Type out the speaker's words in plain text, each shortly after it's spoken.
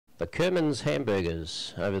the Kerman's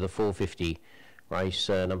Hamburgers over the 450, race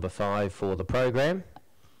number 5 for the program.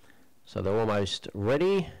 So they're almost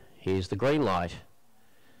ready. Here's the green light,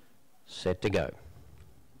 set to go.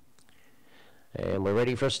 And we're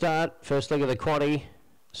ready for a start. First leg of the quaddie,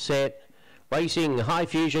 set. Racing, High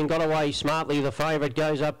Fusion got away smartly. The favourite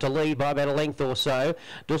goes up to lead by about a length or so.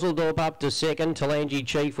 Dusseldorp up to second. Talangi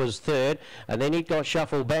Chief was third. And then it got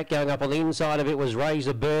shuffled back. Going up on the inside of it was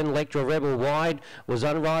Razor Burn. Electra Rebel wide was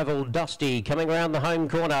Unrivaled Dusty. Coming around the home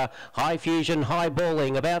corner, High Fusion high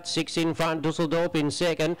balling. About 6 in front. Dusseldorp in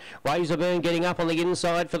second. Razor Burn getting up on the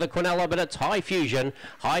inside for the Quinella, but it's High Fusion.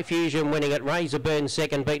 High Fusion winning it. Razor Burn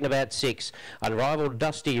second, beaten about 6. Unrivaled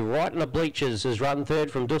Dusty right in the bleachers has run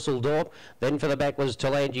third from Dusseldorp. Then for the back was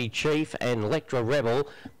Talangi Chief and Electra Rebel.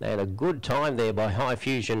 They had a good time there by High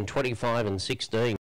Fusion, 25 and 16.